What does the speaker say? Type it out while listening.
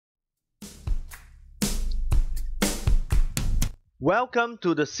Welcome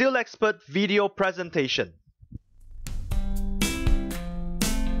to the Seal Expert video presentation.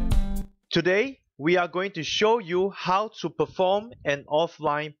 Today, we are going to show you how to perform an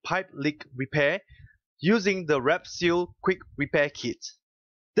offline pipe leak repair using the RepSeal Quick Repair Kit.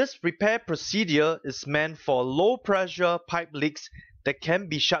 This repair procedure is meant for low-pressure pipe leaks that can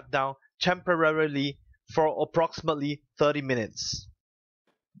be shut down temporarily for approximately 30 minutes.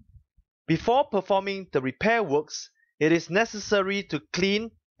 Before performing the repair works, it is necessary to clean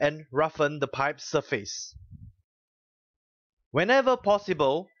and roughen the pipe surface. Whenever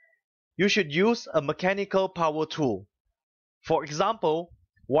possible, you should use a mechanical power tool, for example,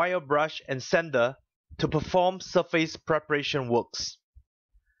 wire brush and sander, to perform surface preparation works.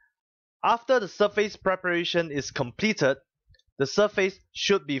 After the surface preparation is completed, the surface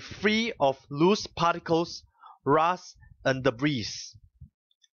should be free of loose particles, rust, and debris.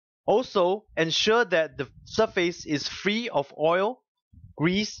 Also, ensure that the surface is free of oil,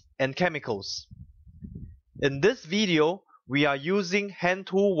 grease, and chemicals. In this video, we are using hand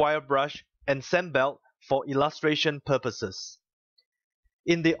tool wire brush and sand belt for illustration purposes.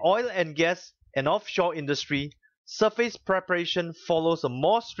 In the oil and gas and offshore industry, surface preparation follows a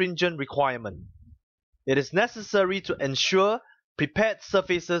more stringent requirement. It is necessary to ensure prepared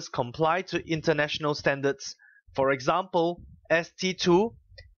surfaces comply to international standards, for example, ST2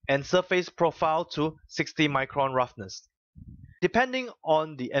 and surface profile to 60 micron roughness. Depending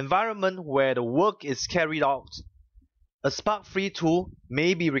on the environment where the work is carried out, a spark-free tool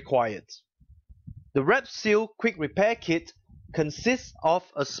may be required. The RepSeal Quick Repair Kit consists of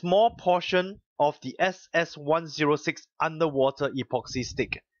a small portion of the SS106 underwater epoxy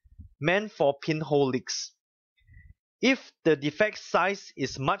stick, meant for pinhole leaks. If the defect size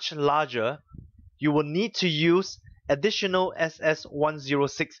is much larger, you will need to use additional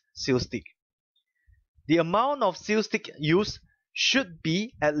SS106 seal stick. The amount of seal stick used should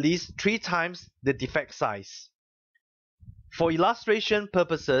be at least 3 times the defect size. For illustration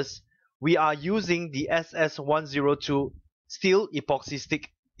purposes, we are using the SS102 steel epoxy stick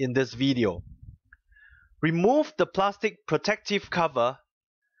in this video. Remove the plastic protective cover.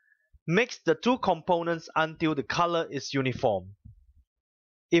 Mix the two components until the color is uniform.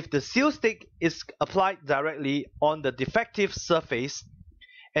 If the seal stick is applied directly on the defective surface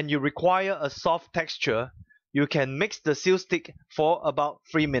and you require a soft texture, you can mix the seal stick for about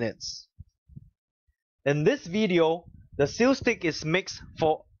 3 minutes. In this video, the seal stick is mixed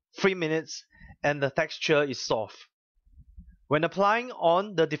for 3 minutes and the texture is soft. When applying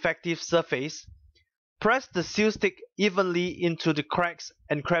on the defective surface, press the seal stick evenly into the cracks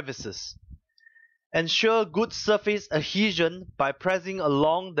and crevices. Ensure good surface adhesion by pressing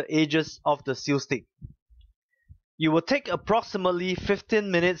along the edges of the seal stick. You will take approximately 15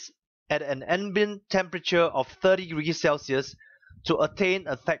 minutes at an ambient temperature of 30 degrees Celsius to attain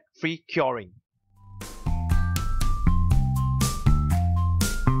a attack-free curing.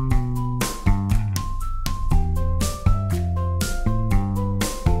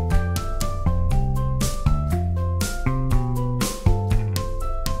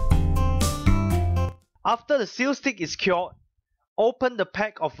 After the seal stick is cured, open the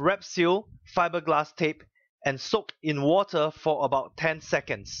pack of RepSeal fiberglass tape and soak in water for about 10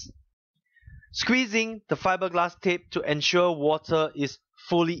 seconds. Squeezing the fiberglass tape to ensure water is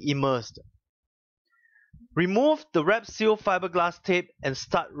fully immersed. Remove the RepSeal fiberglass tape and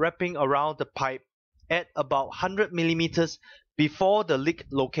start wrapping around the pipe at about 100 mm before the leak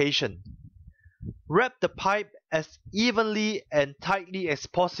location. Wrap the pipe as evenly and tightly as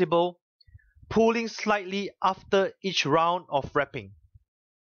possible, pulling slightly after each round of wrapping.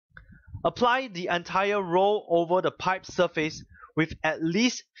 Apply the entire roll over the pipe surface with at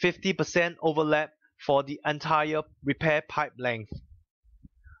least 50% overlap for the entire repair pipe length.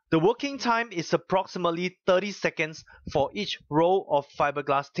 The working time is approximately 30 seconds for each roll of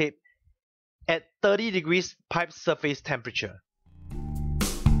fiberglass tape at 30 degrees pipe surface temperature.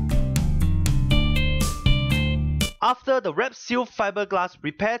 After the RepSeal fiberglass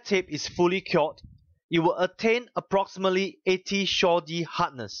repair tape is fully cured, it will attain approximately 80 Shore-D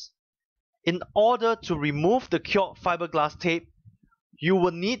hardness. In order to remove the cured fiberglass tape, you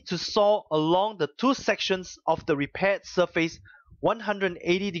will need to saw along the two sections of the repaired surface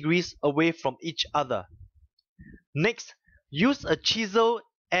 180 degrees away from each other. Next, use a chisel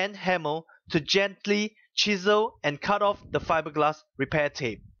and hammer to gently chisel and cut off the fiberglass repair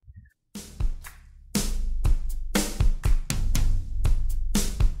tape.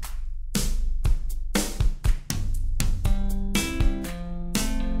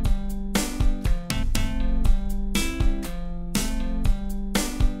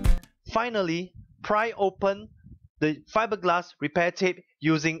 Finally, pry open the fiberglass repair tape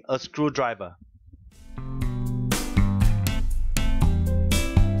using a screwdriver.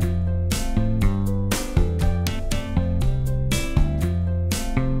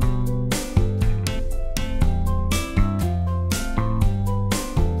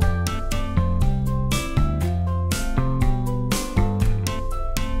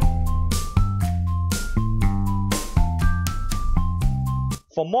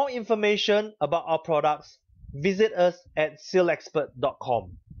 For more information about our products, visit us at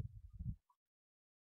sealexpert.com.